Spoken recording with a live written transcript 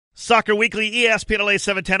Soccer Weekly, ESPN LA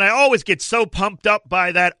 710. I always get so pumped up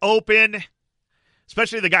by that open,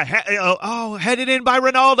 especially the guy, headed in by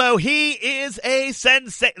Ronaldo. He is a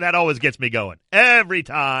sensation. That always gets me going every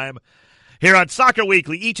time. Here on Soccer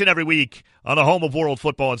Weekly, each and every week on the home of world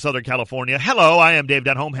football in Southern California. Hello, I am Dave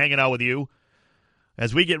Denholm, hanging out with you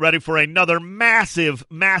as we get ready for another massive,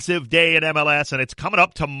 massive day in MLS, and it's coming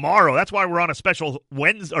up tomorrow. That's why we're on a special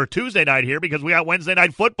Wednesday or Tuesday night here, because we got Wednesday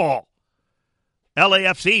night football.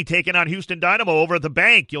 LAFC taking on Houston Dynamo over at the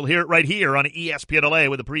bank. You'll hear it right here on ESPN LA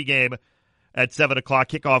with a pregame at 7 o'clock,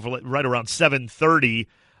 kickoff right around 7:30.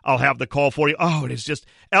 I'll have the call for you. Oh, it is just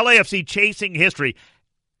LAFC chasing history.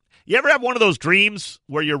 You ever have one of those dreams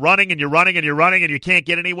where you're running and you're running and you're running and you can't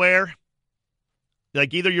get anywhere?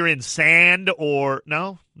 Like either you're in sand or,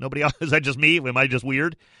 no, nobody else. Is that just me? Am I just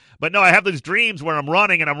weird? But no, I have these dreams where I'm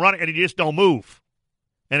running and you just don't move.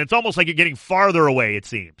 And it's almost like you're getting farther away, it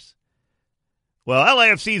seems. Well,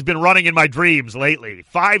 LAFC's been running in my dreams lately.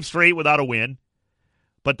 5 straight without a win.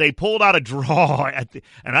 But they pulled out a draw,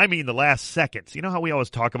 and I mean the last seconds. You know how we always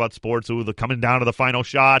talk about sports, the coming down to the final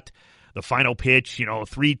shot, the final pitch,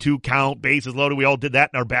 3-2 count, bases loaded. We all did that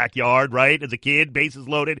in our backyard, right? As a kid, bases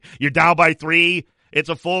loaded. You're down by 3. It's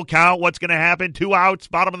a full count. What's going to happen? 2 outs,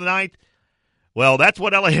 bottom of the ninth. Well, that's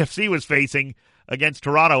what LAFC was facing against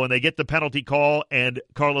Toronto, and they get the penalty call, and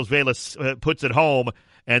Carlos Vela puts it home.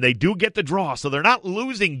 And they do get the draw, so they're not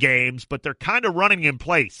losing games, but they're kind of running in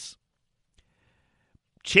place.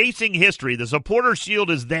 Chasing history. The supporter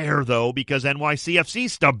shield is there, though, because NYCFC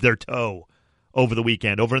stubbed their toe over the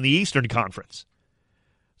weekend, over in the Eastern Conference.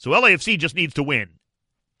 So LAFC just needs to win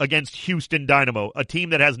against Houston Dynamo, a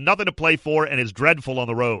team that has nothing to play for and is dreadful on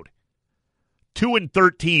the road.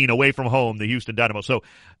 2-13 away from home, the Houston Dynamo. So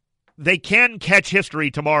they can catch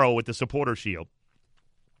history tomorrow with the supporter shield.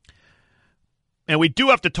 And we do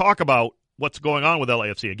have to talk about what's going on with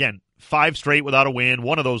LAFC. Again, 5 straight without a win,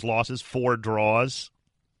 1 of those losses, 4 draws.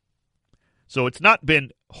 So it's not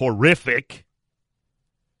been horrific,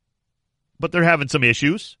 but they're having some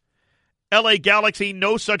issues. LA Galaxy,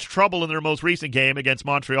 no such trouble in their most recent game against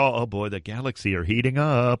Montreal. Oh boy, the Galaxy are heating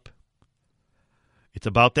up. It's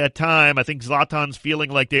about that time. I think Zlatan's feeling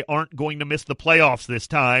like they aren't going to miss the playoffs this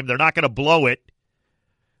time. They're not going to blow it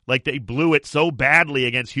like they blew it so badly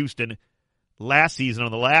against Houston last season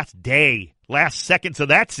on the last seconds of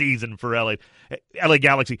that season for LA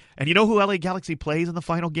Galaxy. And you know who LA Galaxy plays in the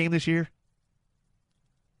final game this year?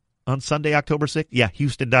 On Sunday, October 6th? Yeah,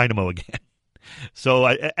 Houston Dynamo again. So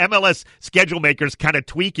MLS schedule makers kind of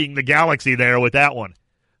tweaking the Galaxy there with that one.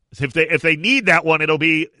 If they need that one, it'll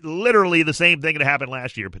be literally the same thing that happened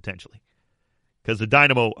last year, potentially. Because the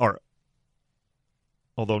Dynamo are,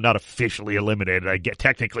 although not officially eliminated, I get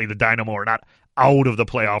technically the Dynamo are not out of the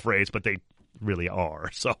playoff race, but they really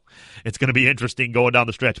are. So it's going to be interesting going down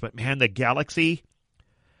the stretch. But, man, the Galaxy,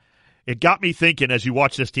 it got me thinking as you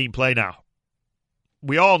watch this team play now.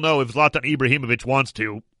 We all know if Zlatan Ibrahimovic wants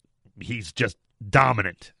to, he's just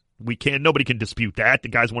dominant. Nobody can dispute that. The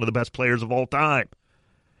guy's one of the best players of all time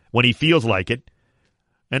when he feels like it.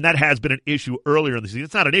 And that has been an issue earlier in the season.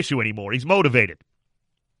 It's not an issue anymore. He's motivated.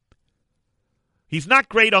 He's not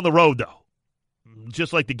great on the road, though.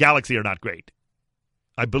 Just like the Galaxy are not great.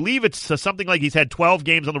 I believe it's something like he's had 12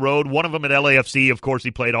 games on the road, one of them at LAFC. Of course,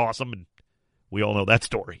 he played awesome, and we all know that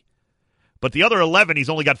story. But the other 11, he's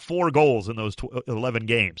only got 4 goals in those 11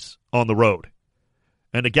 games on the road.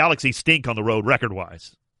 And the Galaxy stink on the road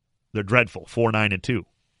record-wise. They're dreadful, 4-9-2.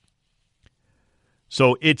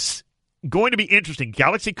 So it's going to be interesting.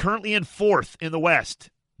 Galaxy currently in 4th in the West.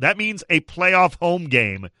 That means a playoff home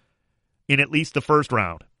game in at least the first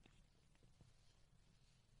round.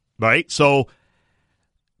 Right? So,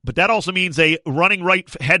 but that also means a running right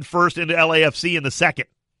head first into LAFC in the second,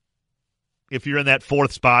 if you're in that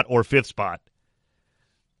 4th spot or 5th spot.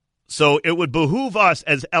 So it would behoove us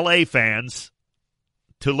as LA fans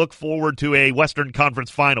to look forward to a Western Conference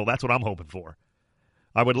final. That's what I'm hoping for.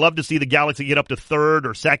 I would love to see the Galaxy get up to 3rd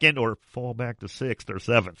or 2nd or fall back to 6th or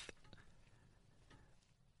 7th.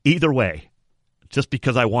 Either way, just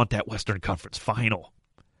because I want that Western Conference final.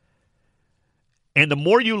 And the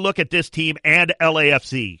more you look at this team and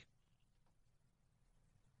LAFC,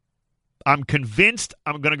 I'm convinced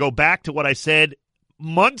I'm going to go back to what I said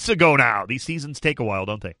months ago now. These seasons take a while,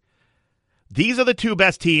 don't they? These are the 2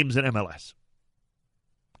 best teams in MLS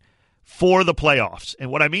for the playoffs.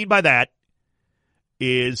 And what I mean by that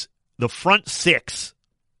is the front 6,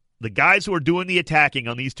 the guys who are doing the attacking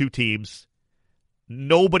on these 2 teams,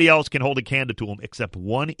 nobody else can hold a candle to them except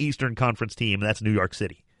one Eastern Conference team, and that's New York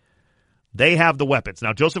City. They have the weapons.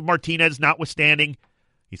 Now, Joseph Martinez notwithstanding,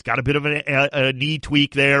 He's got a bit of a knee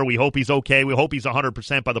tweak there. We hope he's okay. We hope he's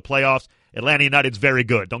 100% by the playoffs. Atlanta United's very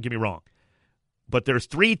good. Don't get me wrong. But there's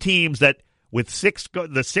 3 teams that, with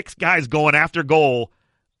the 6 guys going after goal,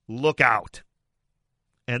 look out.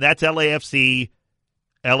 And that's LAFC,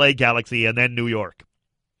 LA Galaxy, and then New York.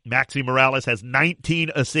 Maxi Morales has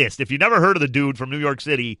 19 assists. If you never heard of the dude from New York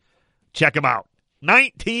City, check him out.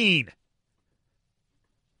 19!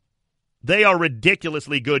 They are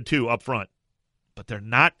ridiculously good, too, up front. But they're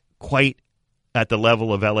not quite at the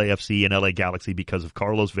level of LAFC and LA Galaxy because of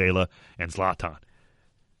Carlos Vela and Zlatan.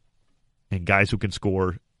 And guys who can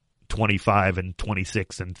score 25 and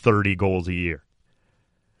 26 and 30 goals a year.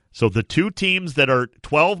 So the 2 teams that are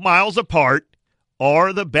 12 miles apart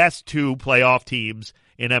are the best 2 playoff teams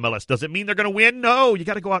in MLS. Does it mean they're going to win? No, you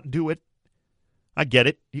got to go out and do it. I get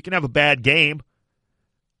it. You can have a bad game.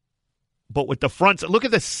 But with the fronts, look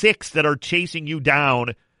at the 6 that are chasing you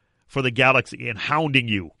down for the Galaxy and hounding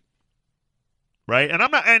you. Right?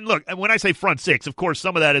 And look, when I say front 6, of course,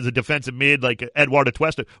 some of that is a defensive mid like Eduardo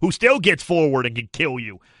Tuesta, who still gets forward and can kill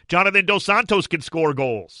you. Jonathan Dos Santos can score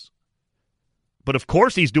goals. But of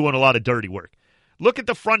course he's doing a lot of dirty work. Look at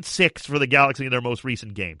the front 6 for the Galaxy in their most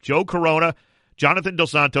recent game. Joe Corona, Jonathan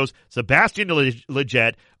Dos Santos, Sebastian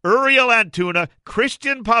Lletget, Uriel Antuna,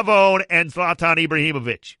 Christian Pavone, and Zlatan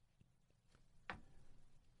Ibrahimovic.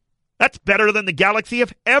 That's better than the Galaxy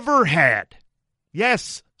have ever had.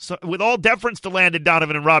 Yes, so with all deference to Landon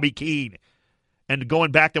Donovan and Robbie Keane, and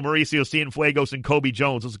going back to Mauricio Cienfuegos and Kobe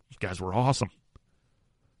Jones, those guys were awesome.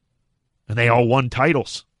 And they all won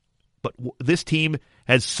titles. But this team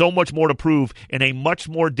has so much more to prove in a much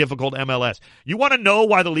more difficult MLS. You want to know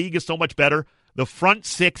why the league is so much better? The front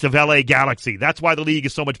 6 of LA Galaxy. That's why the league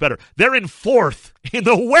is so much better. They're in 4th in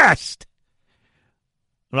the West.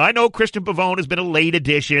 Well, I know Christian Pavone has been a late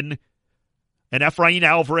addition. And Efrain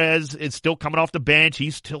Alvarez is still coming off the bench.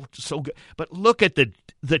 He's still so good. But look at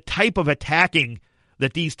the type of attacking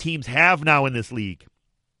that these teams have now in this league.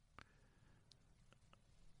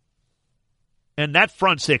 And that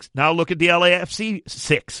front 6. Now look at the LAFC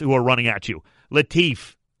 6 who are running at you.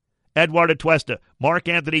 Latif, Eduardo Tuesta, Mark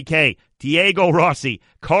Anthony Kaye, Diego Rossi,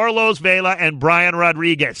 Carlos Vela, and Brian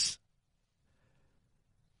Rodriguez.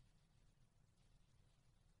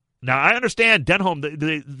 Now, I understand Denholm,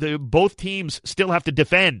 the both teams still have to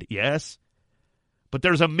defend, yes. But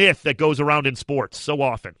there's a myth that goes around in sports so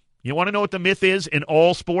often. You want to know what the myth is in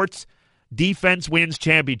all sports? Defense wins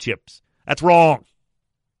championships. That's wrong.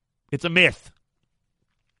 It's a myth.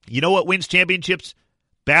 You know what wins championships?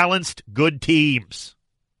 Balanced, good teams.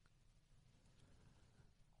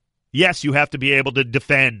 Yes, you have to be able to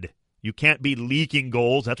defend. You can't be leaking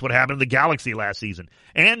goals. That's what happened to the Galaxy last season.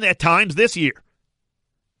 And at times this year.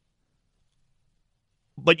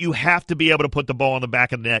 But you have to be able to put the ball in the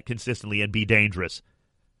back of the net consistently and be dangerous.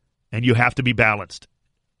 And you have to be balanced.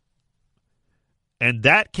 And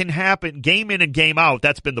that can happen game in and game out.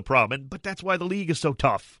 That's been the problem. But that's why the league is so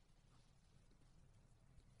tough.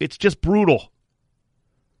 It's just brutal.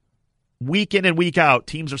 Week in and week out,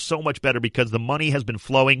 teams are so much better because the money has been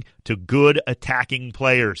flowing to good attacking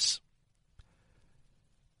players.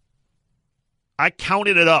 I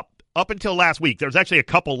counted it up until last week. There was actually a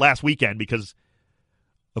couple last weekend because,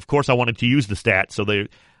 of course, I wanted to use the stat. So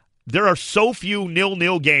there are so few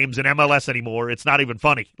 0-0 games in MLS anymore, it's not even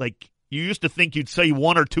funny. Like, you used to think you'd say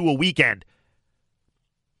 1 or 2 a weekend.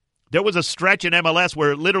 There was a stretch in MLS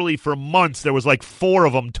where literally for months there was like 4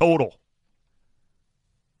 of them total.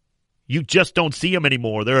 You just don't see them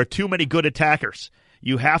anymore. There are too many good attackers.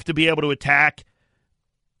 You have to be able to attack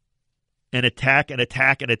and attack and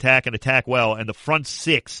attack and attack and attack well. And the front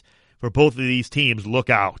 6 for both of these teams, look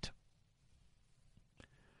out.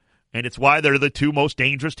 And it's why they're the 2 most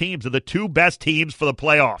dangerous teams. They're the 2 best teams for the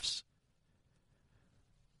playoffs.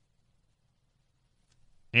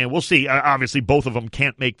 And we'll see. Obviously, both of them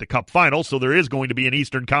can't make the Cup final, so there is going to be an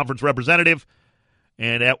Eastern Conference representative.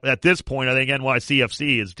 And at this point, I think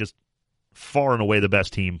NYCFC is just far and away the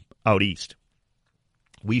best team out east.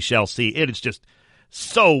 We shall see. It is just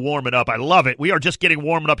so warming up. I love it. We are just getting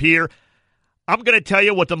warming up here. I'm going to tell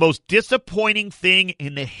you what the most disappointing thing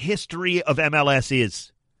in the history of MLS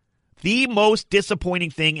is. The most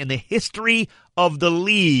disappointing thing in the history of the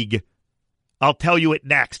league. I'll tell you it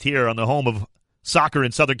next here on the home of soccer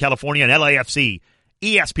in Southern California and LAFC,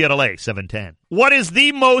 ESPN LA 710. What is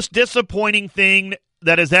the most disappointing thing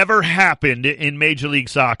that has ever happened in Major League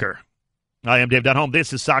Soccer? I am Dave Denholm.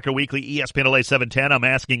 This is Soccer Weekly, ESPN LA 710. I'm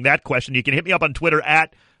asking that question. You can hit me up on Twitter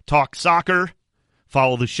at TalkSoccer.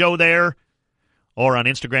 Follow the show there. Or on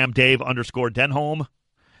Instagram, Dave_Denholm.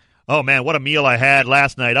 Oh, man, what a meal I had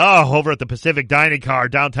last night. Oh, over at the Pacific Dining Car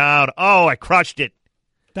downtown. Oh, I crushed it.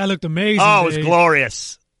 That looked amazing. Oh, it was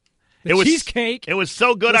glorious. It was cheesecake. It was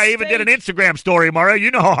so good. I even did an Instagram story, Mario.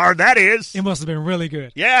 You know how hard that is. It must have been really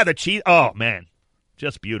good. Yeah, the cheese. Oh, man.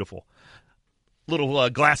 Just beautiful. Little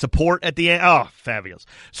glass of port at the end. Oh, fabulous.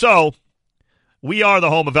 So, we are the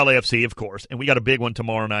home of LAFC, of course, and we got a big one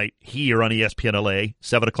tomorrow night here on ESPN LA,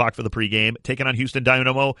 7 o'clock for the pregame, taking on Houston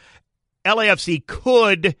Dynamo. LAFC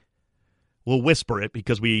could, we'll whisper it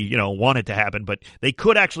because we, want it to happen, but they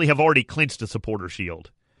could actually have already clinched a supporter shield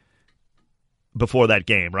before that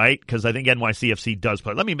game, right? Because I think NYCFC does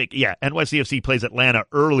play. NYCFC plays Atlanta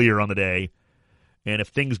earlier on the day, and if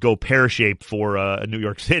things go pear-shaped for New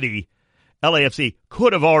York City, LAFC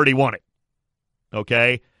could have already won it,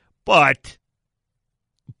 okay? But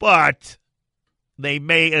they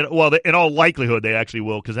may, in all likelihood, they actually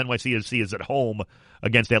will, because NYCFC is at home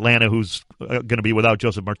against Atlanta, who's going to be without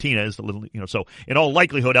Joseph Martinez. So in all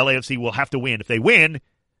likelihood, LAFC will have to win. If they win,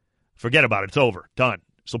 forget about it. It's over. Done.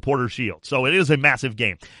 Supporter shield. So it is a massive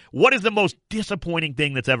game. What is the most disappointing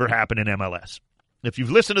thing that's ever happened in MLS? If you've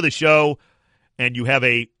listened to the show and you have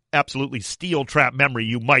a absolutely steel trap memory,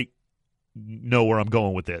 you might know where I'm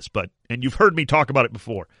going with this. And you've heard me talk about it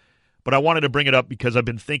before. But I wanted to bring it up because I've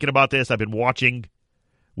been thinking about this. I've been watching.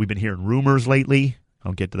 We've been hearing rumors lately.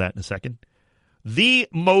 I'll get to that in a second. The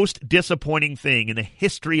most disappointing thing in the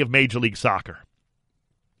history of Major League Soccer.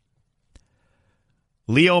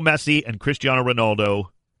 Leo Messi and Cristiano Ronaldo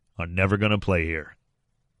are never going to play here.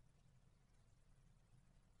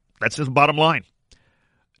 That's just the bottom line.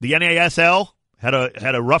 The NASL had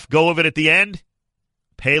a rough go of it at the end.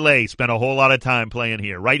 Pele spent a whole lot of time playing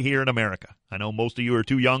here, right here in America. I know most of you are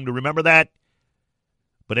too young to remember that,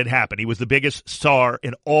 but it happened. He was the biggest star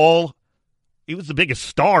in all. He was the biggest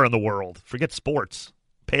star in the world. Forget sports.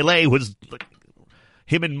 Pele was like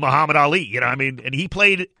him and Muhammad Ali, and he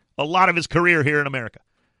played a lot of his career here in America.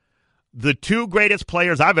 The two greatest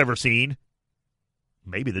players I've ever seen,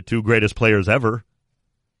 maybe the two greatest players ever,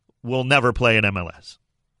 will never play in MLS.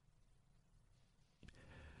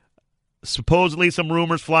 Supposedly some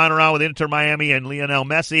rumors flying around with Inter Miami and Lionel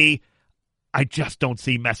Messi. I just don't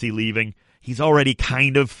see Messi leaving. He's already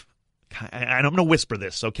and I'm going to whisper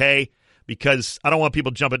this, okay? Because I don't want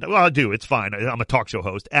people jumping. Well, I do. It's fine. I'm a talk show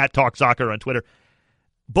host at Talk Soccer on Twitter.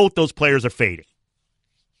 Both those players are fading.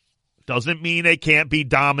 Doesn't mean they can't be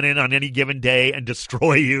dominant on any given day and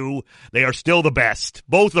destroy you. They are still the best.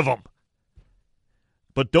 Both of them.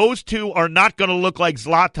 But those two are not going to look like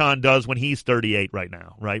Zlatan does when he's 38 right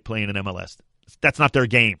now, right, playing in MLS. That's not their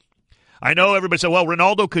game. I know everybody said, well,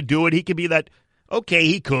 Ronaldo could do it. He could be that. Okay,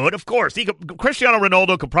 he could. Of course. Cristiano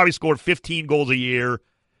Ronaldo could probably score 15 goals a year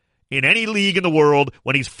in any league in the world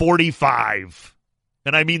when he's 45.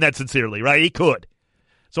 And I mean that sincerely, right? He could.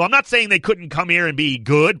 So I'm not saying they couldn't come here and be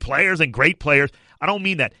good players and great players. I don't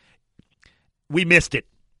mean that. We missed it.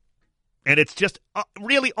 And it's just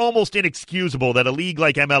really almost inexcusable that a league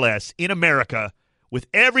like MLS in America, with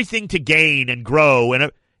everything to gain and grow,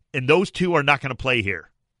 and those two are not going to play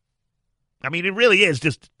here. I mean, it really is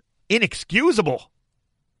just inexcusable.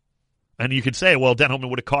 And you could say, well, Denholm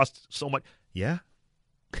would have cost so much. Yeah.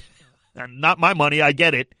 And not my money. I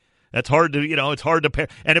get it. That's hard to, it's hard to pay.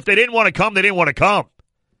 And if they didn't want to come, they didn't want to come.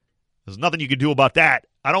 There's nothing you can do about that.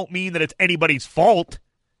 I don't mean that it's anybody's fault.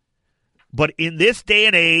 But in this day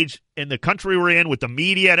and age, in the country we're in, with the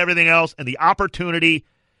media and everything else, and the opportunity,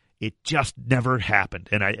 it just never happened.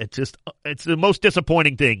 And it's the most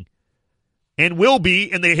disappointing thing. And will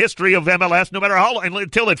be in the history of MLS, no matter how long,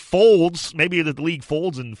 until it folds. Maybe the league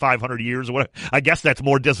folds in 500 years or whatever. I guess that's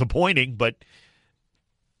more disappointing, but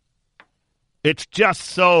it's just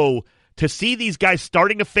so to see these guys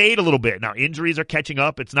starting to fade a little bit. Now, injuries are catching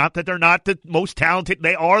up. It's not that they're not the most talented.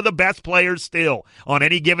 They are the best players still on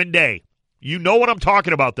any given day. You know what I'm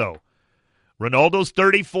talking about, though. Ronaldo's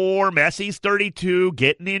 34, Messi's 32,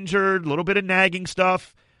 getting injured, a little bit of nagging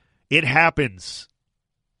stuff. It happens.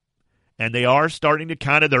 And they are starting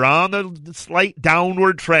to they're on the slight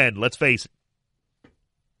downward trend, let's face it.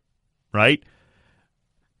 Right?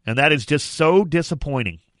 And that is just so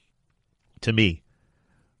disappointing to me.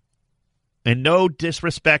 And no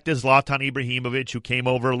disrespect to Zlatan Ibrahimovic, who came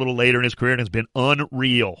over a little later in his career and has been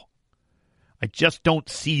unreal. I just don't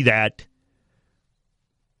see that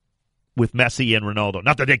with Messi and Ronaldo.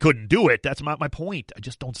 Not that they couldn't do it. That's not my point. I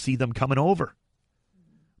just don't see them coming over.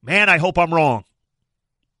 Man, I hope I'm wrong.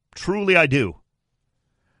 Truly, I do.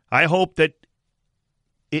 I hope that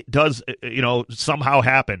it does, somehow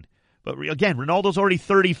happen. But again, Ronaldo's already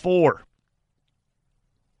 34.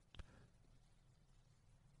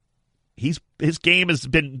 His game has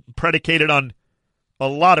been predicated on a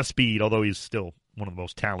lot of speed, although he's still one of the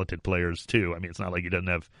most talented players, too. I mean, it's not like he doesn't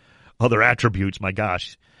have other attributes. My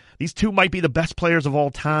gosh. These two might be the best players of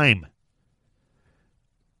all time.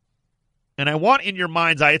 And I want in your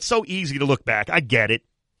mind's eye, it's so easy to look back. I get it.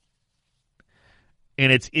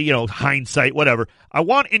 And it's, hindsight, whatever. I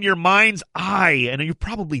want in your mind's eye, and you've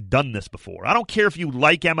probably done this before. I don't care if you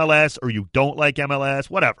like MLS or you don't like MLS,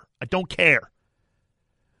 whatever. I don't care.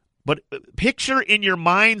 But picture in your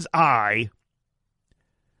mind's eye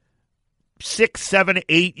 6, 7,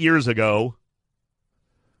 8 years ago,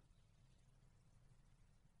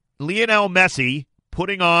 Lionel Messi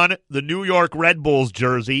putting on the New York Red Bulls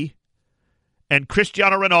jersey and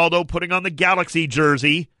Cristiano Ronaldo putting on the Galaxy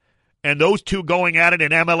jersey, and those two going at it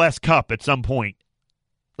in MLS Cup at some point,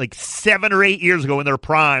 like 7 or 8 years ago in their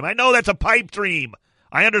prime. I know that's a pipe dream.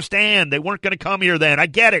 I understand. They weren't going to come here then. I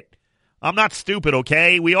get it. I'm not stupid,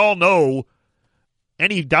 okay? We all know.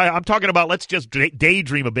 I'm talking about let's just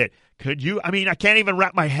daydream a bit. Could you? I mean, I can't even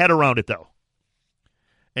wrap my head around it, though.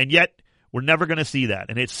 And yet, we're never going to see that,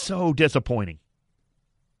 and it's so disappointing.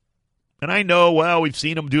 And I know, well, we've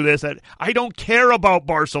seen them do this. I don't care about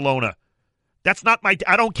Barcelona. That's not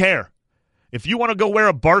I don't care. If you want to go wear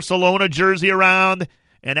a Barcelona jersey around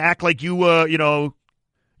and act like you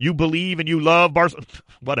believe and you love Barcelona,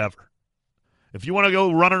 whatever. If you want to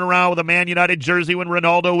go running around with a Man United jersey when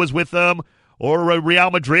Ronaldo was with them, or a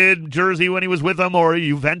Real Madrid jersey when he was with them, or a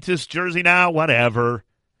Juventus jersey now, whatever.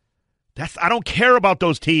 I don't care about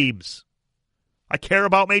those teams. I care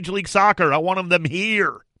about Major League Soccer. I want them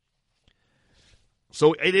here.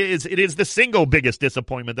 So it is the single biggest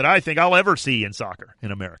disappointment that I think I'll ever see in soccer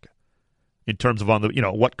in America, in terms of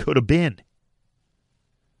what could have been.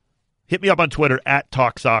 Hit me up on Twitter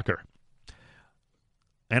 @TalkSoccer.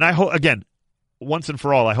 And I hope, again, once and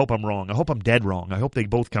for all, I hope I'm wrong. I hope I'm dead wrong. I hope they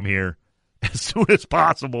both come here as soon as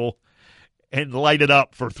possible and light it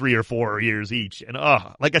up for 3 or 4 years each. And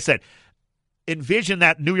like I said, envision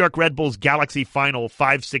that New York Red Bulls Galaxy final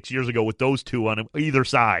 5-6 years ago with those two on either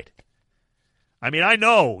side. I mean, I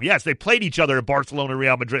know, yes, they played each other at Barcelona,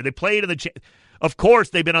 Real Madrid. They played in the of course,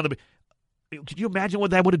 they've been on the Could you imagine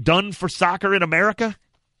what that would have done for soccer in America?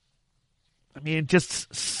 I mean,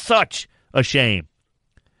 just such a shame.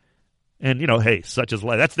 And, hey, such is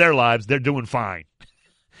life. That's their lives. They're doing fine.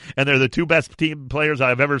 And they're the two best team players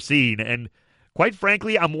I've ever seen. And quite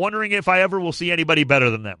frankly, I'm wondering if I ever will see anybody better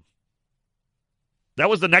than them. That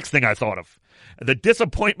was the next thing I thought of. The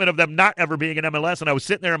disappointment of them not ever being in MLS. And I was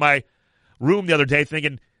sitting there in my room the other day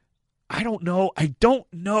thinking, I don't know.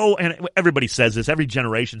 And everybody says this. Every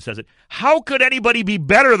generation says it. How could anybody be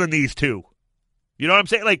better than these two? You know what I'm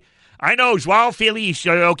saying? Like, I know Joao Felix,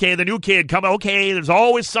 okay, the new kid, okay, there's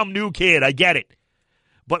always some new kid. I get it.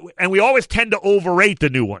 And we always tend to overrate the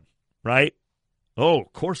new one, right? Oh,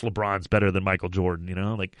 of course LeBron's better than Michael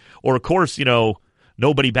Jordan, or of course,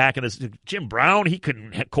 nobody back in this. Jim Brown, he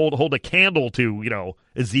couldn't hold a candle to,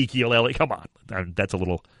 Ezekiel Elliott. Come on. That's a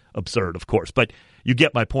little absurd, of course, but you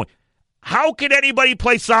get my point. How could anybody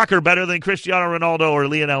play soccer better than Cristiano Ronaldo or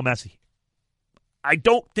Lionel Messi? I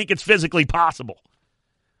don't think it's physically possible.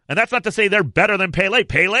 And that's not to say they're better than Pele.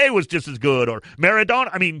 Pele was just as good, or Maradona.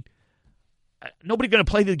 I mean, nobody's going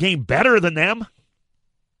to play the game better than them.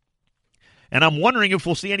 And I'm wondering if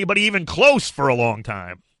we'll see anybody even close for a long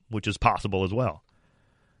time, which is possible as well.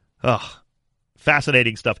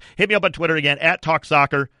 Fascinating stuff. Hit me up on Twitter again,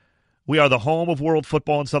 @TalkSoccer. We are the home of world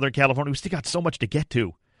football in Southern California. We still got so much to get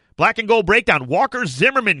to. Black and Gold Breakdown. Walker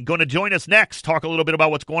Zimmerman going to join us next. Talk a little bit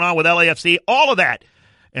about what's going on with LAFC. All of that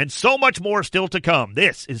and so much more still to come.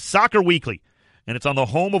 This is Soccer Weekly, and it's on the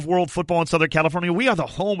home of world football in Southern California. We are the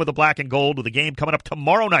home of the Black and Gold, with a game coming up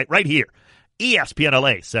tomorrow night right here, ESPN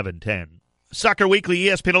LA 710. Soccer Weekly,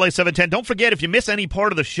 ESPN LA 710. Don't forget, if you miss any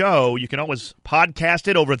part of the show, you can always podcast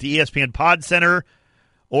it over at the ESPN Pod Center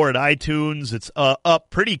or at iTunes. It's up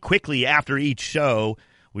pretty quickly after each show.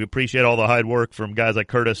 We appreciate all the hard work from guys like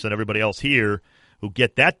Curtis and everybody else here who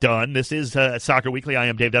get that done. This is Soccer Weekly. I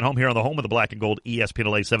am Dave Denholm here on the home of the Black and Gold, ESPN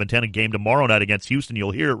LA 710. A game tomorrow night against Houston.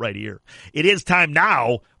 You'll hear it right here. It is time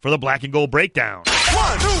now for the Black and Gold Breakdown.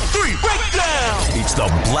 1, 2, 3, breakdown! It's the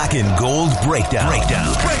Black and Gold Breakdown. Break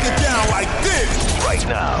it down like this right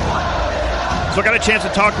now. So I got a chance to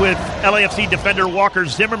talk with LAFC defender Walker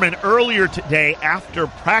Zimmerman earlier today after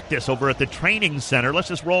practice over at the training center. Let's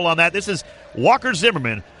just roll on that. This is Walker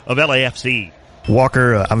Zimmerman of LAFC.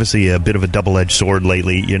 Walker, obviously a bit of a double-edged sword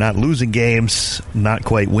lately. You're not losing games, not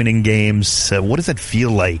quite winning games. What does it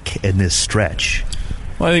feel like in this stretch?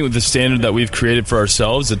 Well, I think with the standard that we've created for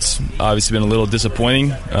ourselves, it's obviously been a little disappointing.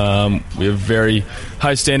 We have very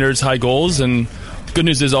high standards, high goals, and the good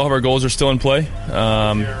news is all of our goals are still in play.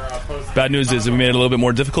 bad news is that we made it a little bit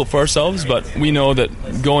more difficult for ourselves, but we know that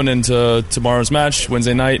going into tomorrow's match,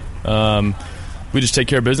 Wednesday night, we just take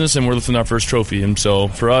care of business and we're lifting our first trophy. And so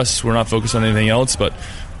for us, we're not focused on anything else, but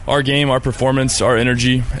our game, our performance, our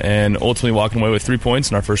energy, and ultimately walking away with 3 points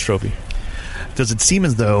and our first trophy. Does it seem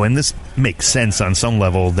as though, and this makes sense on some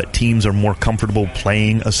level, that teams are more comfortable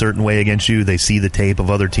playing a certain way against you? They see the tape of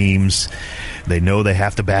other teams. They know they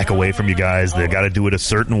have to back away from you guys. They've got to do it a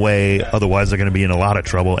certain way, otherwise they're going to be in a lot of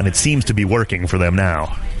trouble, and it seems to be working for them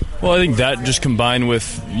now. Well, I think that just combined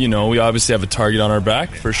with, we obviously have a target on our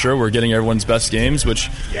back, for sure. We're getting everyone's best games, which,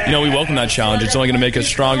 we welcome that challenge. It's only going to make us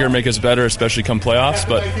stronger, make us better, especially come playoffs.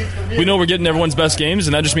 But we know we're getting everyone's best games,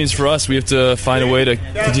 and that just means for us we have to find a way to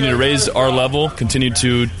continue to raise our level, continue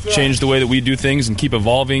to change the way that we do things, and keep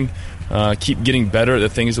evolving, keep getting better at the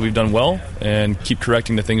things that we've done well, and keep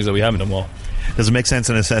correcting the things that we haven't done well. Does it make sense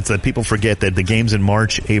in a sense that people forget that the games in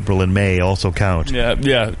March, April, and May also count?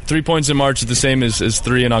 Yeah. 3 points in March is the same as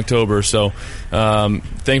 3 in October. So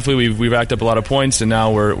thankfully we've racked up a lot of points, and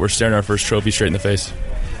now we're staring our first trophy straight in the face.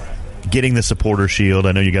 Getting the supporter shield,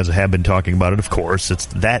 I know you guys have been talking about it, of course.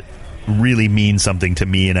 That really means something to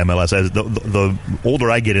me in MLS. As the older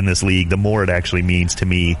I get in this league, the more it actually means to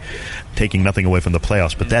me, taking nothing away from the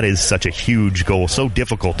playoffs. But that is such a huge goal, so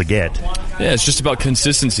difficult to get. Yeah, it's just about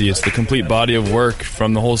consistency. It's the complete body of work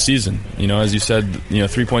from the whole season. As you said,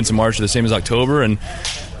 3 points in March are the same as October, and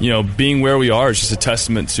being where we are is just a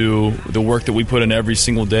testament to the work that we put in every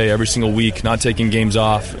single day, every single week, not taking games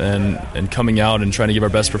off and coming out and trying to give our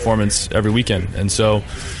best performance every weekend. And so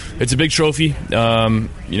it's a big trophy,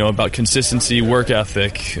 about consistency, work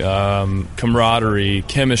ethic, camaraderie,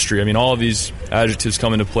 chemistry. I mean, all of these adjectives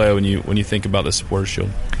come into play when you think about the Supporters Shield.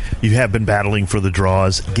 You have been battling for the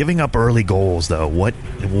draws. Giving up early goals, though,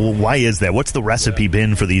 why is that? What's the recipe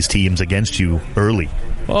been for these teams against you early?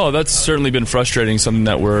 Oh, that's certainly been frustrating, something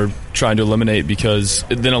that we're trying to eliminate, because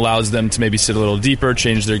it then allows them to maybe sit a little deeper,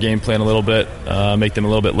 change their game plan a little bit, make them a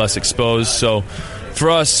little bit less exposed. So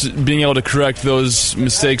for us, being able to correct those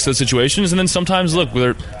mistakes, those situations, and then sometimes,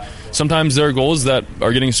 sometimes there are goals that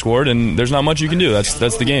are getting scored, and there's not much you can do.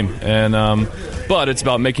 That's the game. And but it's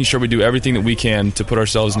about making sure we do everything that we can to put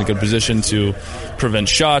ourselves in a good position to prevent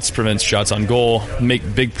shots on goal, make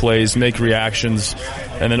big plays, make reactions,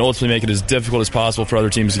 and then ultimately make it as difficult as possible for other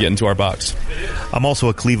teams to get into our box. I'm also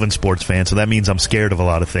a Cleveland sports fan, so that means I'm scared of a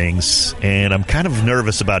lot of things, and I'm kind of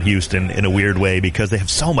nervous about Houston in a weird way because they have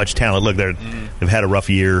so much talent. Look, they've had a rough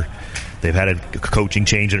year. They've had a coaching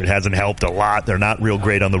change, and it hasn't helped a lot. They're not real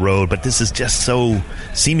great on the road, but this is just so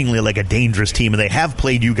seemingly like a dangerous team, and they have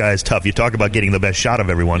played you guys tough. You talk about getting the best shot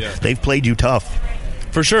of everyone. Yeah. They've played you tough.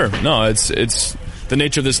 For sure. No, it's the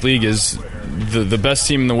nature of this league is the best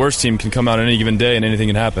team and the worst team can come out on any given day, and anything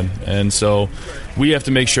can happen. And so we have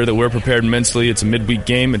to make sure that we're prepared mentally. It's a midweek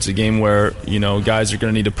game. It's a game where guys are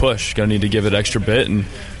going to need to push, going to need to give it extra bit, and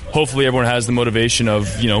hopefully everyone has the motivation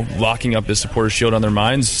of, locking up this Supporters Shield on their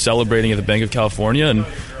minds, celebrating at the Bank of California, and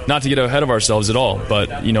not to get ahead of ourselves at all.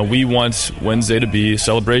 But, we want Wednesday to be a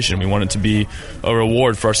celebration. We want it to be a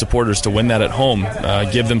reward for our supporters to win that at home,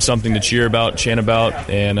 give them something to cheer about, chant about,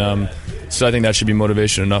 and so I think that should be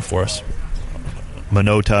motivation enough for us.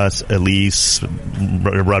 Manotas, Elise,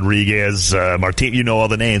 Rodriguez, Martin, all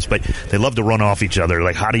the names, but they love to run off each other.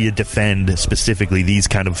 Like, how do you defend specifically these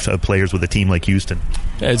kind of players with a team like Houston?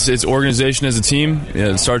 It's organization as a team.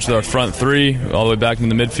 It starts with our front three, all the way back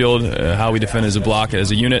into the midfield, how we defend as a block,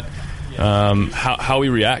 as a unit, how we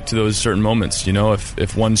react to those certain moments.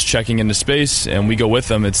 If one's checking into space and we go with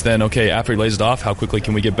them, it's then, okay, after he lays it off, how quickly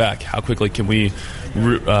can we get back? How quickly can we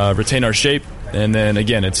retain our shape? And then,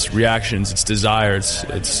 again, it's reactions, it's desire,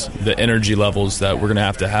 it's the energy levels that we're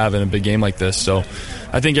going to have in a big game like this. So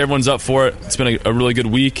I think everyone's up for it. It's been a really good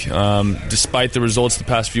week. Despite the results the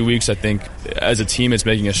past few weeks, I think as a team it's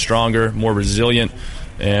making us stronger, more resilient.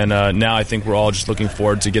 And now I think we're all just looking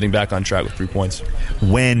forward to getting back on track with 3 points.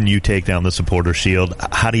 When you take down the Supporter Shield,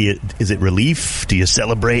 is it relief? Do you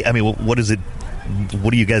celebrate? I mean, what is it?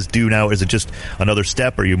 What do you guys do now? Is it just another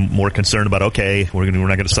step? Are you more concerned about, okay, we're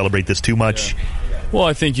not going to celebrate this too much? Well,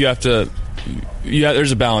 I think you have to. Yeah,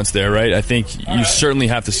 there's a balance there, right? I think you certainly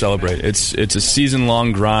have to celebrate. It's a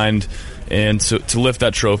season-long grind, and to lift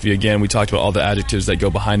that trophy, again, we talked about all the adjectives that go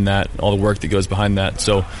behind that, all the work that goes behind that.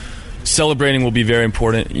 So celebrating will be very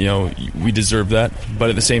important. We deserve that. But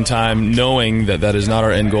at the same time, knowing that is not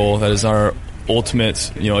our end goal, that is not our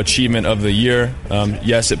ultimate achievement of the year.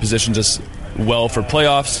 Yes, it positions us well for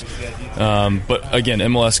playoffs, but again,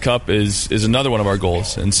 MLS Cup is another one of our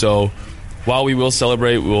goals. And so while we will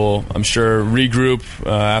celebrate, we'll, I'm sure, regroup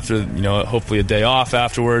after hopefully a day off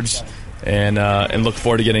afterwards, and look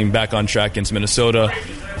forward to getting back on track against Minnesota,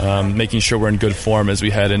 making sure we're in good form as we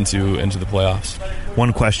head into the playoffs.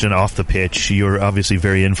 One question off the pitch. You're obviously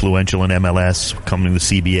very influential in MLS, coming to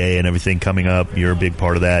the CBA and everything coming up. You're a big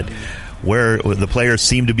part of that. Where the players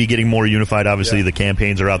seem to be getting more unified. Obviously, the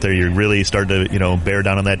campaigns are out there. You're really starting to, bear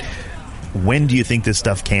down on that. When do you think this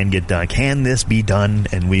stuff can get done? Can this be done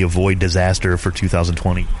and we avoid disaster for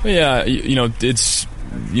 2020? Yeah, it's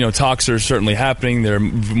talks are certainly happening. They're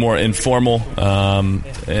more informal,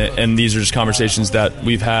 and these are just conversations that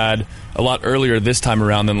we've had a lot earlier this time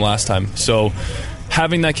around than last time. So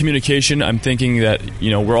having that communication, I'm thinking that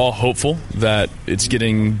we're all hopeful that it's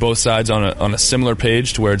getting both sides on a similar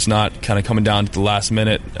page to where it's not kind of coming down to the last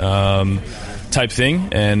minute type thing.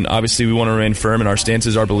 And obviously we want to remain firm in our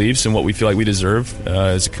stances, our beliefs, and what we feel like we deserve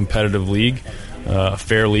as a competitive league, a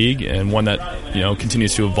fair league, and one that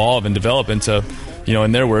continues to evolve and develop into,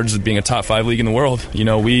 in their words, being a top 5 league in the world.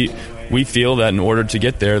 We feel that in order to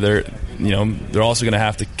get there, they're also going to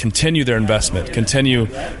have to continue their investment, continue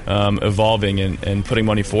evolving and putting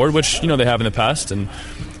money forward, which they have in the past, and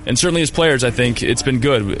certainly as players, I think it's been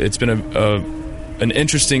good. It's been an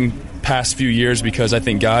interesting past few years because I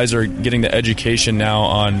think guys are getting the education now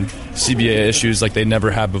on CBA issues like they never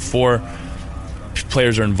had before.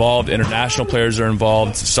 Players are involved, international players are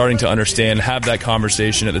involved, starting to understand, have that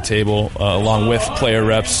conversation at the table along with player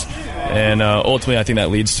reps. And ultimately, I think that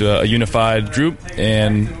leads to a unified group.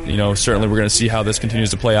 And certainly, we're going to see how this continues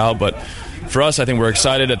to play out. But for us, I think we're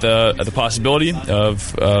excited at the possibility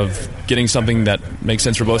of getting something that makes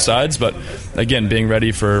sense for both sides. But again, being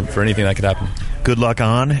ready for anything that could happen. Good luck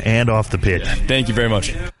on and off the pitch. Thank you very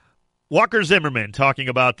much. Walker Zimmerman talking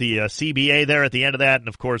about the CBA there at the end of that, and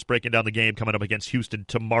of course breaking down the game coming up against Houston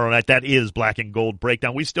tomorrow night. That is Black and Gold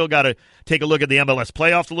Breakdown. We still got to take a look at the MLS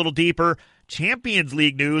playoffs a little deeper. Champions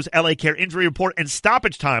League news, LA Care injury report, and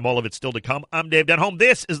stoppage time. All of it still to come. I'm Dave Denholm.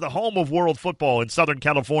 This is the home of world football in Southern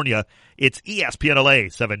California. It's ESPN LA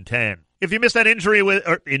 710. If you missed that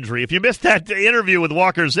if you missed that interview with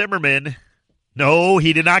Walker Zimmerman, no,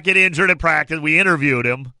 he did not get injured at practice. We interviewed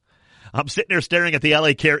him. I'm sitting there staring at the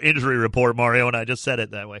LA Care injury report, Mario, and I just said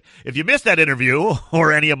it that way. If you missed that interview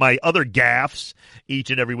or any of my other gaffes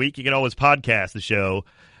each and every week, you can always podcast the show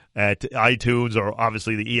at iTunes or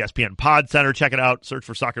obviously the ESPN Pod Center. Check it out. Search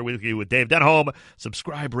for Soccer Weekly with Dave Denholm.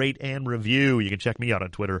 Subscribe, rate, and review. You can check me out on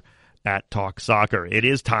Twitter at Talk Soccer. It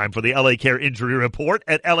is time for the LA Care Injury Report.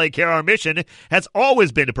 At LA Care, our mission has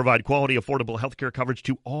always been to provide quality, affordable health care coverage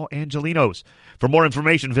to all Angelinos. For more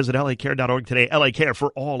information, visit lacare.org today. LA Care for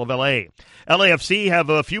all of LA. LAFC have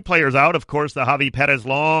a few players out. Of course, the Javi Perez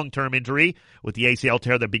long-term injury with the ACL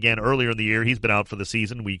tear that began earlier in the year. He's been out for the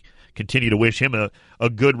season. We continue to wish him a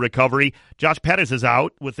good recovery. Josh Pettis is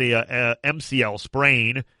out with the MCL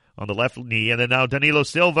sprain on the left knee. And then now Danilo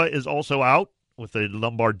Silva is also out with a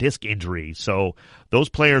lumbar disc injury. So those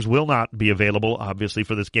players will not be available, obviously,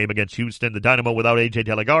 for this game against Houston. The Dynamo without A.J.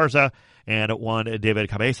 De La Garza and Juan David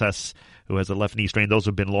Cabezas, who has a left knee strain. Those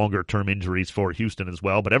have been longer-term injuries for Houston as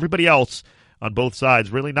well. But everybody else on both sides,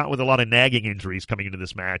 really not with a lot of nagging injuries coming into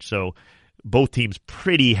this match. So both teams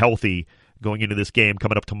pretty healthy going into this game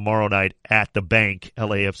coming up tomorrow night at the Bank,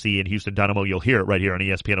 LAFC and Houston Dynamo. You'll hear it right here on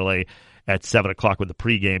ESPN LA at 7 o'clock with the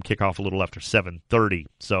pregame kickoff a little after 7:30.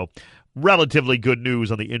 So relatively good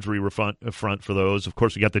news on the injury front for those. Of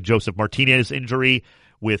course, we got the Joseph Martinez injury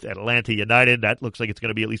with Atlanta United. That looks like it's going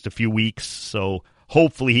to be at least a few weeks. So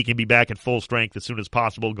hopefully he can be back at full strength as soon as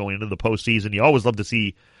possible going into the postseason. You always love to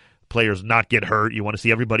see players not get hurt. You want to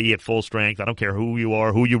see everybody at full strength. I don't care who you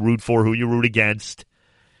are, who you root for, who you root against.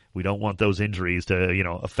 We don't want those injuries to,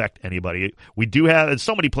 affect anybody. We do have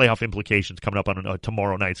so many playoff implications coming up on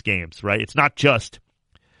tomorrow night's games, right? It's not just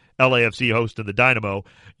LAFC hosting the Dynamo.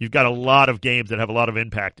 You've got a lot of games that have a lot of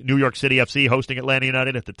impact. New York City FC hosting Atlanta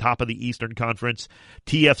United at the top of the Eastern Conference.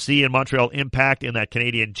 TFC and Montreal Impact in that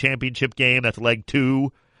Canadian Championship game. That's leg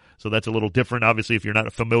 2. So that's a little different. Obviously, if you're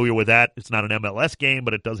not familiar with that, it's not an MLS game,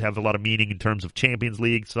 but it does have a lot of meaning in terms of Champions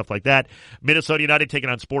League, stuff like that. Minnesota United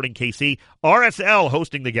taking on Sporting KC. RSL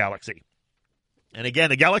hosting the Galaxy. And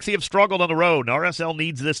again, the Galaxy have struggled on the road, and RSL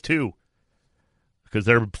needs this too, because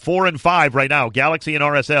they're 4-5 right now. Galaxy and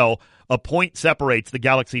RSL, a point separates the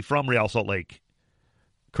Galaxy from Real Salt Lake.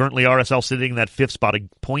 Currently, RSL sitting in that 5th spot, a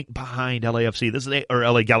point behind LAFC.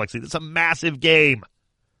 LA Galaxy. This is a massive game,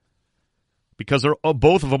 because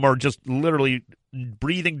both of them are just literally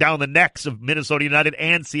breathing down the necks of Minnesota United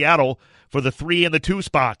and Seattle for the 3 and the 2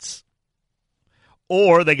 spots.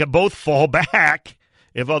 Or they can both fall back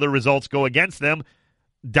if other results go against them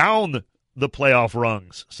down the playoff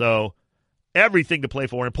rungs. So Everything to play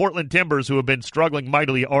for. And Portland Timbers, who have been struggling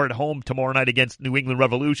mightily, are at home tomorrow night against New England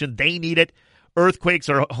Revolution. They need it. Earthquakes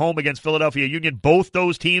are home against Philadelphia Union. Both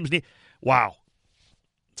those teams need. Wow.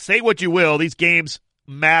 Say what you will, these games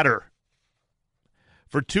matter.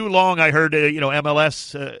 For too long, I heard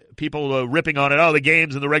MLS people ripping on it. Oh, the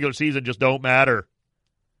games in the regular season just don't matter.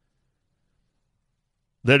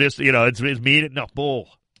 They're just it's mean. No, bull.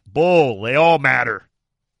 They all matter.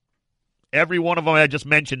 Every one of them I just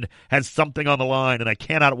mentioned has something on the line, and I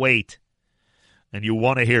cannot wait. And you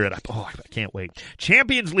want to hear it. I can't wait.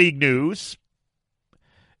 Champions League news.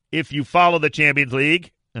 If you follow the Champions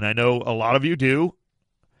League, and I know a lot of you do,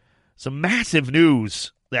 some massive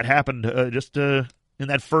news that happened in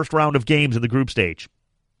that first round of games in the group stage.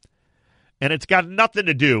 And it's got nothing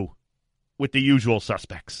to do with the usual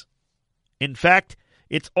suspects. In fact,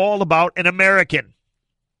 it's all about an American.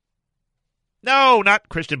 No, not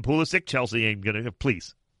Christian Pulisic. Chelsea ain't going to,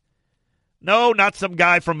 please. No, not some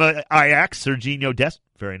guy from Ajax, Serginho Dest.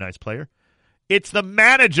 Very nice player. It's the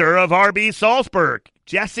manager of RB Salzburg,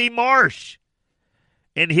 Jesse Marsch.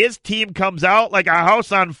 And his team comes out like a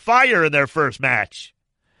house on fire in their first match.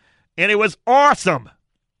 And it was awesome.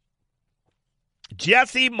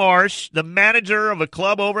 Jesse Marsch, the manager of a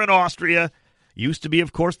club over in Austria, used to be,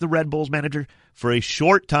 of course, the Red Bulls manager. For a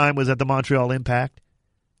short time was at the Montreal Impact.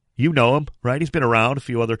 You know him, right? He's been around a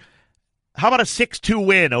few other. How about a 6-2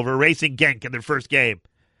 win over Racing Genk in their first game?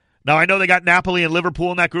 Now, I know they got Napoli and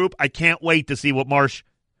Liverpool in that group. I can't wait to see what Marsch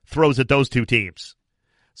throws at those two teams.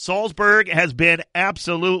 Salzburg has been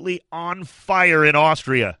absolutely on fire in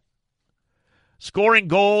Austria, scoring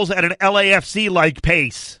goals at an LAFC-like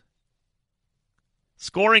pace.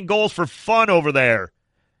 Scoring goals for fun over there.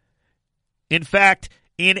 In fact,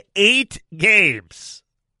 in 8 games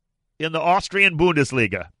in the Austrian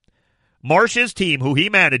Bundesliga, Marsch's team, who he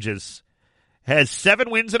manages, has 7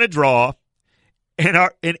 wins and a draw, and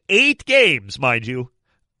are in 8 games, mind you.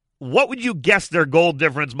 What would you guess their goal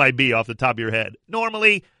difference might be off the top of your head?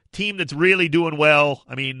 Normally, team that's really doing well,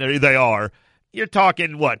 I mean, they are. You're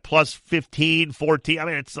talking, what, plus 15, 14? I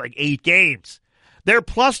mean, it's like 8 games. They're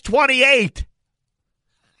plus 28.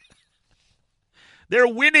 They're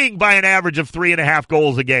winning by an average of 3.5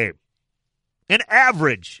 goals a game. An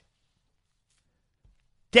average.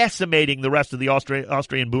 Decimating the rest of the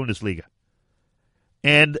Austrian Bundesliga.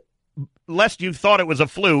 And lest you thought it was a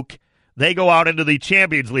fluke, they go out into the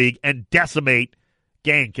Champions League and decimate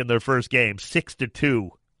Genk in their first game,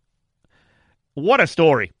 6-2. What a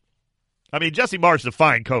story. I mean, Jesse Marsch is a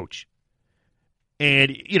fine coach.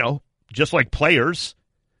 And, just like players,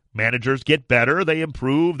 managers get better, they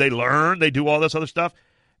improve, they learn, they do all this other stuff.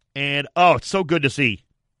 And, it's so good to see.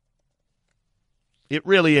 It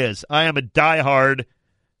really is. I am a diehard,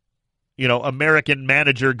 American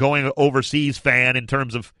manager going overseas fan in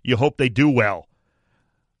terms of you hope they do well.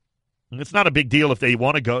 And it's not a big deal if they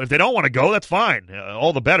want to go. If they don't want to go, that's fine.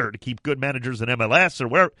 All the better to keep good managers in MLS or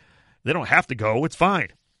where they don't have to go. It's fine.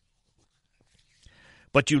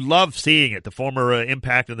 But you love seeing it. The former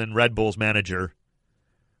Impact and then Red Bulls manager.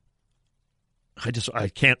 I just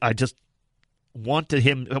want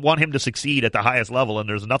him to succeed at the highest level, and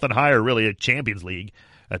there's nothing higher really at Champions League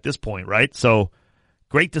at this point, right? So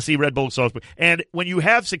great to see Red Bull Salzburg. And when you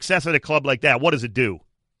have success at a club like that, what does it do?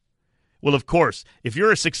 Well, of course, if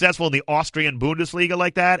you're successful in the Austrian Bundesliga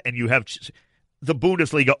like that, and you have the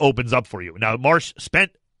Bundesliga opens up for you. Now, Marsch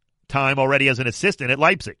spent time already as an assistant at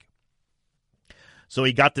Leipzig, so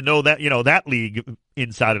he got to know that that league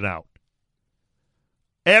inside and out.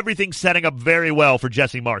 Everything's setting up very well for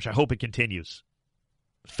Jesse Marsch. I hope it continues.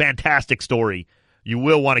 Fantastic story. You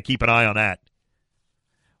will want to keep an eye on that.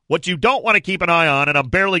 What you don't want to keep an eye on, and I'm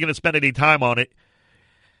barely going to spend any time on it,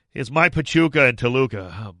 is my Pachuca and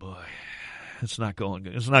Toluca. Oh, boy. It's not going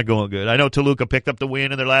good. It's not going good. I know Toluca picked up the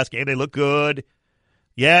win in their last game. They look good.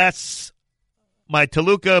 Yes, my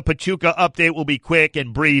Toluca-Pachuca update will be quick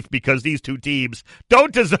and brief because these two teams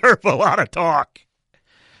don't deserve a lot of talk.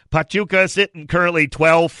 Pachuca sitting currently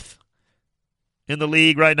 12th in the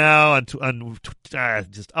league right now, and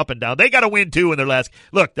just up and down. They got to win, too, in their last.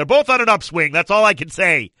 Look, they're both on an upswing. That's all I can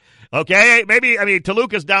say. Okay?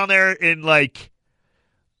 Toluca's down there in,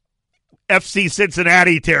 FC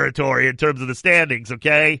Cincinnati territory in terms of the standings,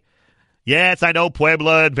 okay? Yes, I know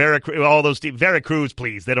Puebla and Veracruz, all those teams. Veracruz,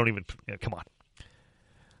 please. They don't even, come on.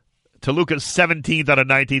 Toluca's 17th out of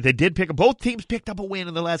 19th. They did both teams picked up a win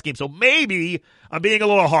in the last game, so maybe I'm being a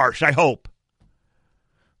little harsh, I hope.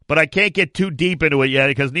 But I can't get too deep into it yet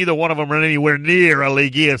because neither one of them are anywhere near a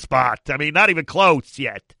Liga spot. I mean, not even close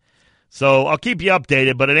yet. So I'll keep you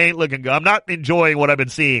updated, but it ain't looking good. I'm not enjoying what I've been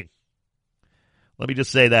seeing. Let me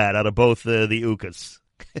just say that out of both the Ucas.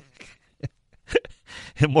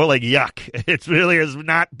 more like yuck. It really has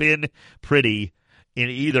not been pretty in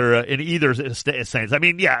either sense. I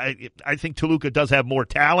mean, yeah, I think Toluca does have more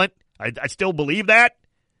talent. I still believe that.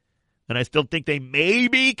 And I still think they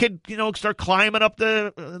maybe could, start climbing up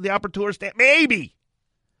the Apertura stand. Maybe.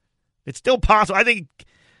 It's still possible. I think,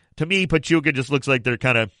 to me, Pachuca just looks like they're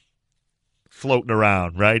kind of floating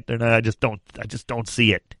around, right? I just don't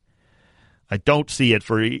see it. I don't see it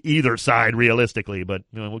for either side realistically, but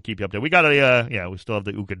we'll keep you updated. We got we still have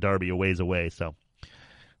the Uca Derby a ways away, so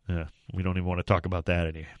we don't even want to talk about that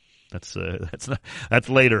anymore. That's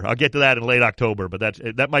later. I'll get to that in late October, but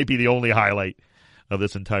that might be the only highlight of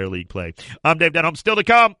this entire league play. I'm Dave Denholm. Still to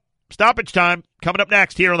come, stoppage time coming up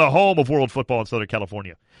next here on the home of world football in Southern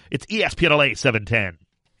California. It's ESPN LA 710.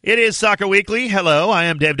 It is Soccer Weekly. Hello, I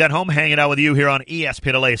am Dave Denholm, hanging out with you here on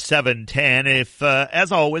ESPN LA 710. If,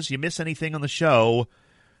 as always, you miss anything on the show,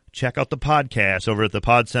 check out the podcast over at the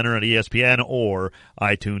Pod Center at ESPN or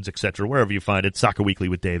iTunes, etc., wherever you find it. Soccer Weekly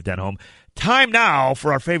with Dave Denholm. Time now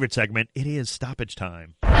for our favorite segment. It is Stoppage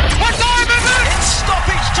Time. What time is it? It's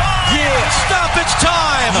stoppage time! Yeah, stoppage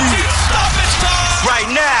time! It's stoppage time!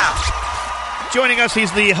 Right now! Joining us,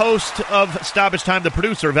 he's the host of Stoppage Time, the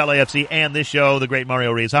producer of LAFC and this show, the great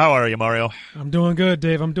Mario Reis. How are you, Mario? I'm doing good,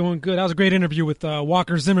 Dave. I'm doing good. That was a great interview with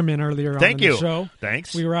Walker Zimmerman earlier on in the show.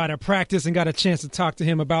 Thanks. We were out at practice and got a chance to talk to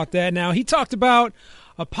him about that. Now, he talked about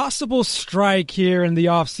a possible strike here in the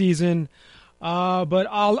offseason, but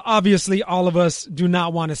obviously all of us do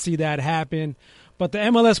not want to see that happen. But the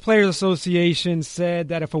MLS Players Association said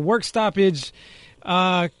that if a work stoppage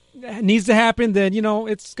needs to happen, then,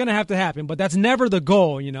 it's going to have to happen. But that's never the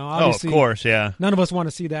goal, Obviously, of course, yeah. None of us want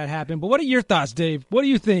to see that happen. But what are your thoughts, Dave? What do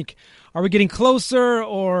you think? Are we getting closer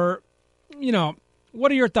or,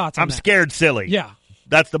 what are your thoughts on that? I'm scared silly. Yeah.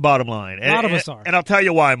 That's the bottom line. A lot of us are. And I'll tell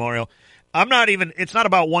you why, Mario. It's not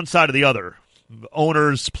about one side or the other.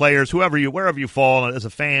 Owners, players, wherever you fall as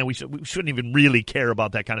a fan, we shouldn't even really care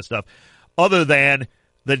about that kind of stuff other than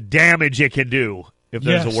the damage it can do if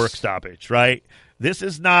there's a work stoppage, right? This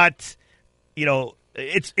is not,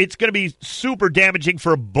 it's going to be super damaging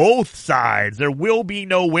for both sides. There will be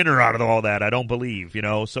no winner out of all that, I don't believe,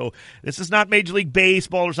 So this is not Major League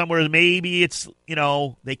Baseball or somewhere. Maybe it's,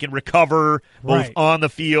 they can recover both on the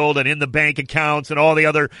field and in the bank accounts and all the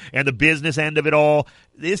other, and the business end of it all.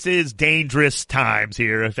 This is dangerous times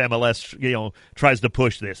here if MLS, tries to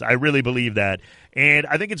push this. I really believe that. And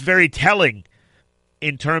I think it's very telling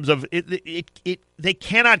in terms of they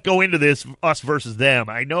cannot go into this us versus them.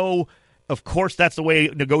 I know, of course, that's the way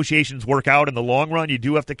negotiations work out in the long run. You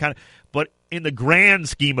do have to but in the grand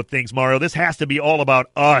scheme of things, Mario, this has to be all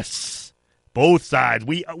about us, both sides.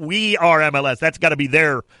 We are MLS. That's got to be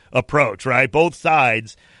their approach, right? Both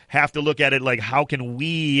sides have to look at it like, how can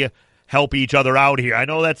we help each other out here? I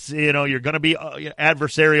know that's, you're going to be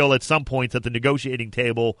adversarial at some points at the negotiating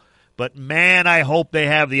table. But, man, I hope they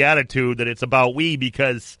have the attitude that it's about we,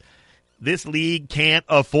 because this league can't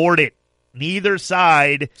afford it. Neither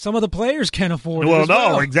side. Some of the players can't afford it.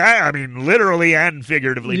 Well, exactly. I mean, literally and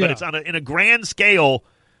figuratively. Yeah. But it's in a grand scale,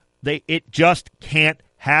 it just can't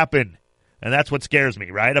happen. And that's what scares me,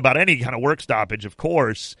 right? About any kind of work stoppage, of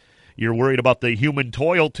course. You're worried about the human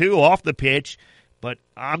toil, too, off the pitch. But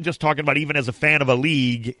I'm just talking about, even as a fan of a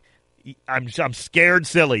league, I'm scared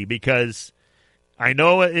silly, because I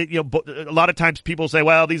know, a lot of times people say,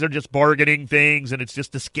 well, these are just bargaining things and it's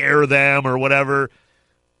just to scare them or whatever.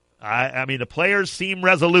 I mean, the players seem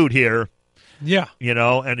resolute here. Yeah.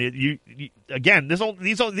 And again,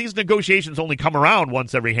 these negotiations only come around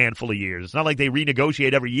once every handful of years. It's not like they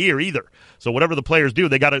renegotiate every year either. So whatever the players do,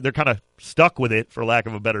 they're kind of stuck with it, for lack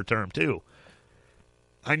of a better term, too.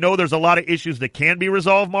 I know there's a lot of issues that can be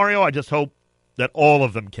resolved, Mario. I just hope that all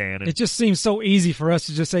of them can. It just seems so easy for us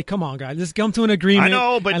to just say, come on, guys, let's come to an agreement. I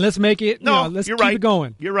know, but and let's make it, let's keep it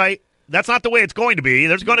going. You're right. That's not the way it's going to be.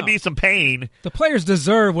 There's going to be some pain. The players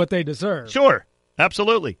deserve what they deserve. Sure.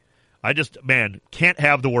 Absolutely. I just, can't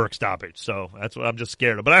have the work stoppage. So that's what I'm just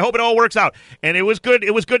scared of. But I hope it all works out. And it was good.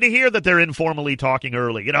 It was good to hear that they're informally talking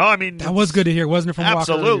early. That was good to hear, wasn't it, from Walker?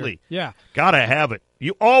 Absolutely. Yeah. Gotta have it.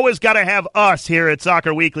 You always gotta have us here at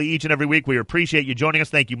Soccer Weekly each and every week. We appreciate you joining us.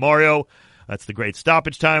 Thank you, Mario. That's the great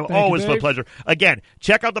stoppage time. Always a pleasure. Again,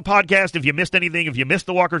 check out the podcast if you missed anything. If you missed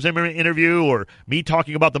the Walker Zimmerman interview or me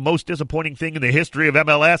talking about the most disappointing thing in the history of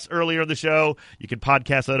MLS earlier in the show, you can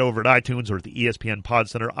podcast that over at iTunes or at the ESPN Pod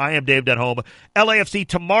Center. I am Dave Denholm. LAFC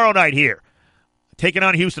tomorrow night here, taking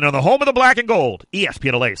on Houston on the home of the black and gold,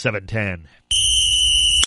 ESPN LA 710.